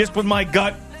 Just with my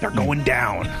gut, they're going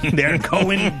down. They're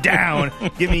going down.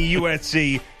 Give me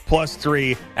USC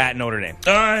 +3 at Notre Dame.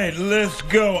 All right, let's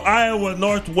go. Iowa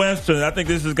Northwestern. I think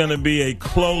this is going to be a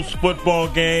close football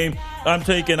game. I'm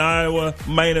taking Iowa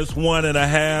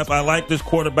 -1.5. I like this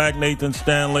quarterback, Nathan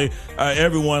Stanley.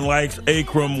 Everyone likes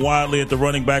Akram Wadley at the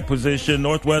running back position.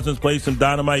 Northwestern's played some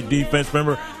dynamite defense.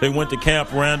 Remember, they went to Camp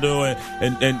Randall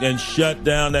and shut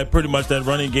down that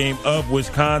running game of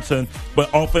Wisconsin.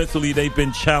 But offensively, they've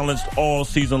been challenged all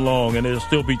season long, and they'll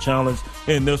still be challenged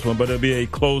in this one, but it'll be a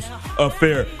close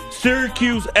affair.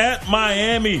 Syracuse at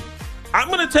Miami. I'm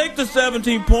going to take the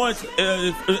 17 points.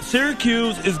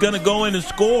 Syracuse is going to go in and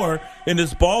score in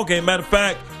this ball game. Matter of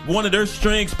fact, one of their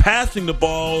strengths passing the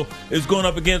ball is going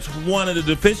up against one of the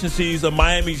deficiencies of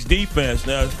Miami's defense.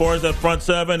 Now, as far as that front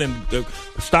seven and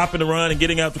stopping the run and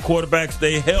getting out the quarterbacks,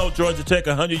 they held Georgia Tech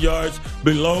 100 yards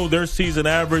below their season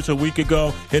average a week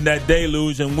ago in that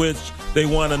deluge in which they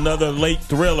won another late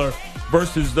thriller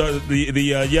versus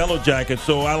the Yellow Jackets.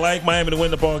 So I like Miami to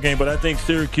win the ball game, but I think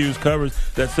Syracuse covers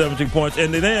that 17 points.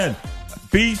 And then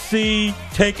BC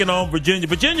taking on Virginia.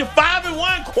 Virginia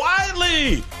 5-1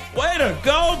 quietly. Way to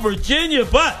go, Virginia.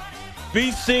 But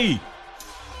BC,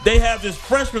 they have this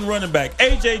freshman running back,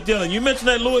 A.J. Dillon. You mentioned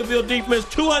that Louisville defense,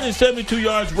 272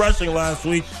 yards rushing last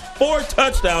week, 4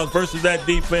 touchdowns versus that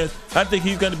defense. I think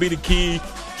he's going to be the key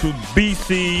to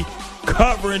BC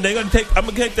covering. I'm going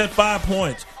to take that 5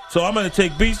 points. So I'm going to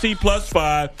take BC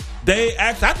 +5.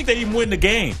 I think they even win the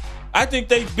game. I think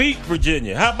they beat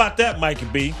Virginia. How about that, Mikey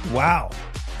B? Wow.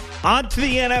 On to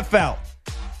the NFL.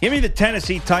 Give me the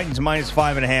Tennessee Titans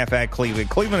 -5.5 at Cleveland.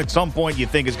 Cleveland at some point you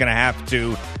think is going to have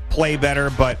to play better,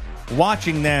 but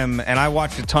watching them, and I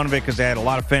watched a ton of it because they had a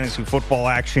lot of fantasy football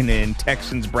action in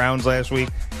Texans-Browns last week.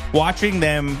 Watching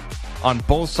them on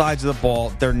both sides of the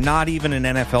ball, they're not even an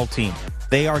NFL team.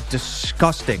 They are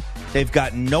disgusting. They've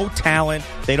got no talent.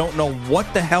 They don't know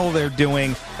what the hell they're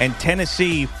doing. And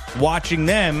Tennessee, watching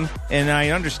them, and I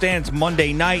understand it's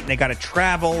Monday night and they got to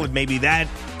travel, and maybe that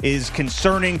is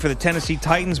concerning for the Tennessee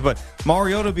Titans. But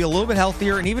Mariota will be a little bit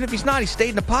healthier, and even if he's not, he stayed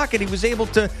in the pocket. He was able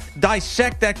to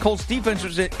dissect that Colts defense,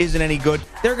 which isn't any good.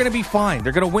 They're going to be fine.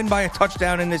 They're going to win by a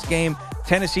touchdown in this game.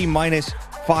 Tennessee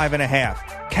 -5.5.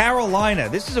 Carolina,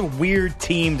 this is a weird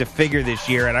team to figure this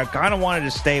year, and I kind of wanted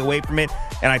to stay away from it.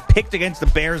 And I picked against the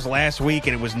Bears last week,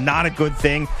 and it was not a good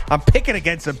thing. I'm picking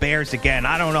against the Bears again.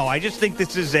 I don't know. I just think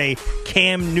this is a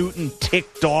Cam Newton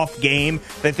ticked-off game.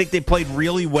 I think they played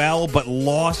really well, but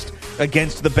lost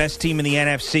against the best team in the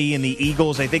NFC and the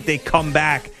Eagles. I think they come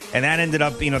back, and that ended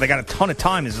up, they got a ton of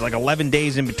time. This is like 11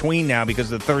 days in between now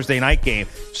because of the Thursday night game.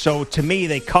 So to me,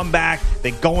 they come back,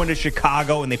 they go into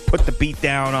Chicago, and they put the beat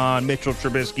down on Mitchell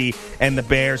Trubisky and the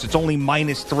Bears. It's only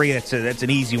 -3. That's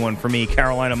an easy one for me.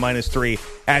 Carolina -3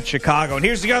 at Chicago. And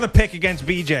here's the other pick against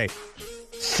BJ.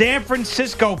 San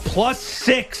Francisco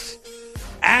 +6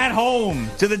 at home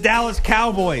to the Dallas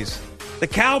Cowboys. The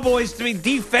Cowboys, to me,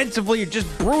 defensively are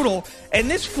just brutal. And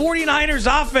this 49ers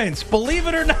offense, believe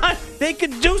it or not, they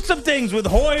could do some things with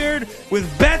Hoyard, with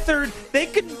Beathard. They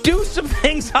could do some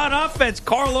things on offense.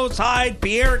 Carlos Hyde,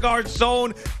 Pierre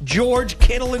Garçon, George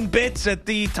Kittle and Bits at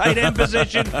the tight end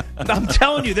position. I'm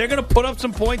telling you, they're going to put up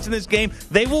some points in this game.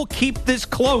 They will keep this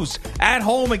close at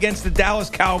home against the Dallas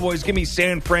Cowboys. Give me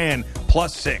San Fran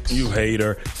 +6. You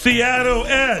hater. Seattle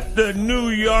at the New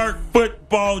York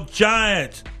Football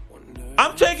Giants.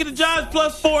 I'm taking the Giants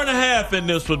 +4.5 in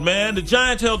this one, man. The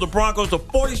Giants held the Broncos to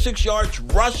 46 yards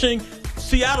rushing.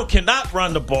 Seattle cannot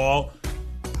run the ball.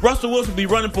 Russell Wilson will be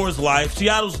running for his life.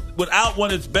 Seattle's without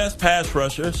one of its best pass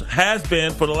rushers, has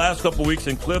been for the last couple of weeks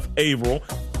in Cliff Averill.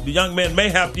 The young man may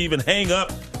have to even hang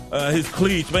up his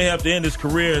cleats, may have to end his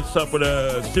career and suffered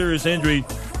a serious injury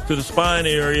to the spine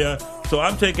area. So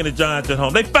I'm taking the Giants at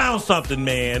home. They found something,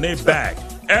 man. They're back.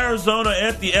 Arizona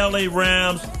at the L.A.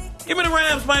 Rams. Give me the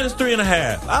Rams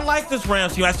 -3.5. I like this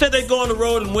Rams team. I said they'd go on the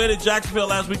road and win at Jacksonville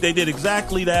last week. They did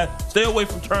exactly that. Stay away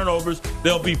from turnovers.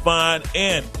 They'll be fine.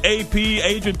 And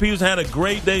Adrian Peterson had a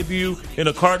great debut in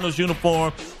a Cardinals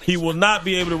uniform. He will not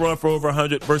be able to run for over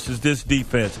 100 versus this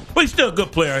defense. But he's still a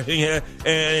good player,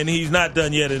 and he's not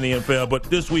done yet in the NFL. But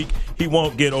this week, he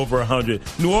won't get over 100.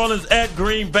 New Orleans at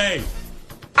Green Bay.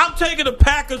 I'm taking the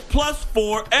Packers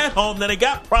 +4 at home. Now, they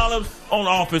got problems on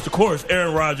offense. Of course,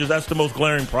 Aaron Rodgers, that's the most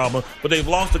glaring problem. But they've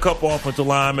lost a couple offensive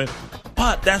linemen.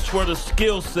 But that's where the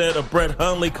skill set of Brett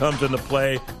Hundley comes into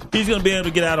play. He's going to be able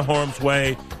to get out of harm's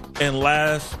way. And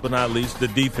last but not least, the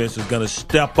defense is going to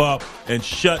step up and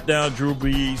shut down Drew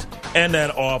Brees and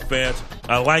that offense.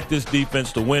 I like this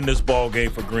defense to win this ball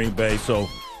game for Green Bay. So,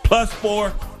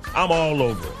 +4, I'm all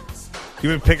over it.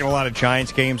 You've been picking a lot of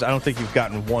Giants games. I don't think you've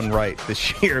gotten one right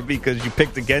this year because you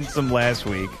picked against them last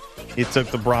week. You took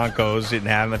the Broncos, didn't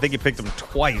have them. I think you picked them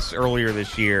twice earlier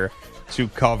this year to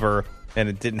cover, and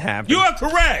it didn't happen. You are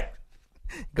correct.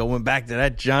 Going back to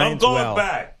that Giants I'm going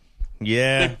back.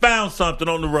 Yeah. They found something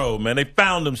on the road, man. They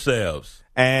found themselves.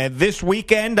 And this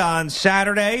weekend on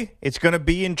Saturday, it's going to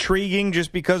be intriguing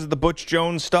just because of the Butch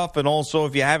Jones stuff. And also,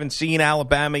 if you haven't seen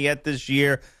Alabama yet this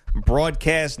year,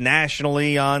 broadcast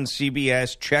nationally on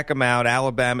CBS. Check them out,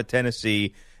 Alabama,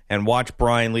 Tennessee, and watch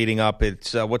Brian leading up.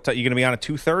 It's what time? You going to be on at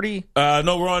 2:30?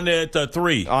 No, we're on at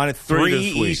 3. On at 3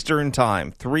 Eastern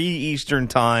time. 3 Eastern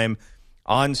time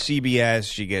on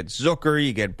CBS. You get Zucker,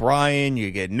 you get Brian,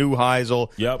 you get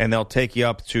Neuheisel, and they'll take you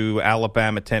up to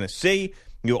Alabama, Tennessee.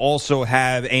 You also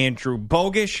have Andrew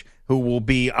Bogish, who will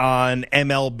be on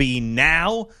MLB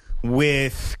Now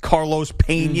with Carlos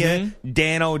Pena,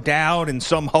 Dan O'Dowd, and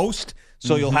some host.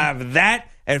 So you'll have that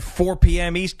at 4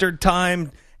 p.m. Eastern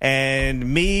time.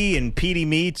 And me and Petey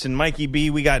Meats and Mikey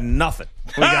B, we got nothing.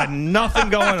 We got nothing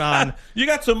going on. You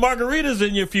got some margaritas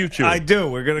in your future. I do.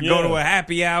 We're going to go to a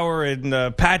happy hour in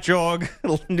Patchogue,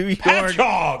 New York,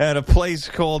 Patchogue! At a place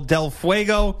called Del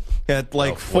Fuego at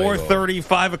like 4:30,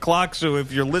 5 o'clock. So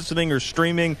if you're listening or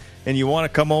streaming and you want to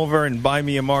come over and buy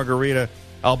me a margarita,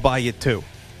 I'll buy you 2.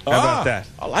 How about that?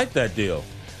 I like that deal.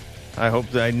 I hope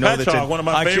that I know that's one of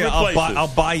my favorite places. I'll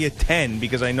buy you 10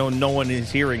 because I know no one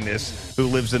is hearing this who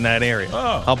lives in that area.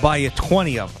 Oh. I'll buy you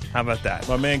 20 of them. How about that?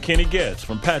 My man Kenny Getz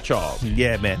from Patchogue.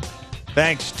 Yeah, man.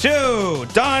 Thanks to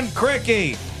Don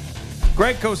Cricky,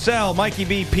 Greg Cosell, Mikey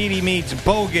B, Petey Meats,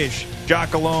 Bogish,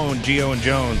 Jock Alone, Gio and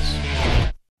Jones.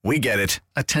 We get it.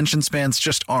 Attention spans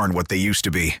just aren't what they used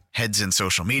to be. Heads in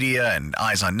social media and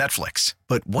eyes on Netflix.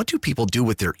 But what do people do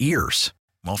with their ears?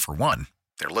 Well, for one,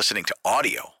 they're listening to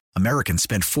audio. Americans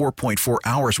spend 4.4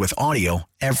 hours with audio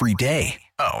every day.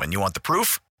 Oh, and you want the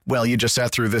proof? Well, you just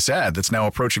sat through this ad that's now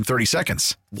approaching 30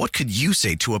 seconds. What could you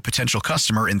say to a potential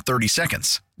customer in 30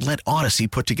 seconds? Let Odyssey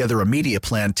put together a media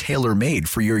plan tailor-made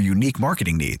for your unique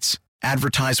marketing needs.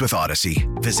 Advertise with Odyssey.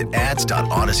 Visit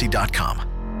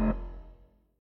ads.odyssey.com.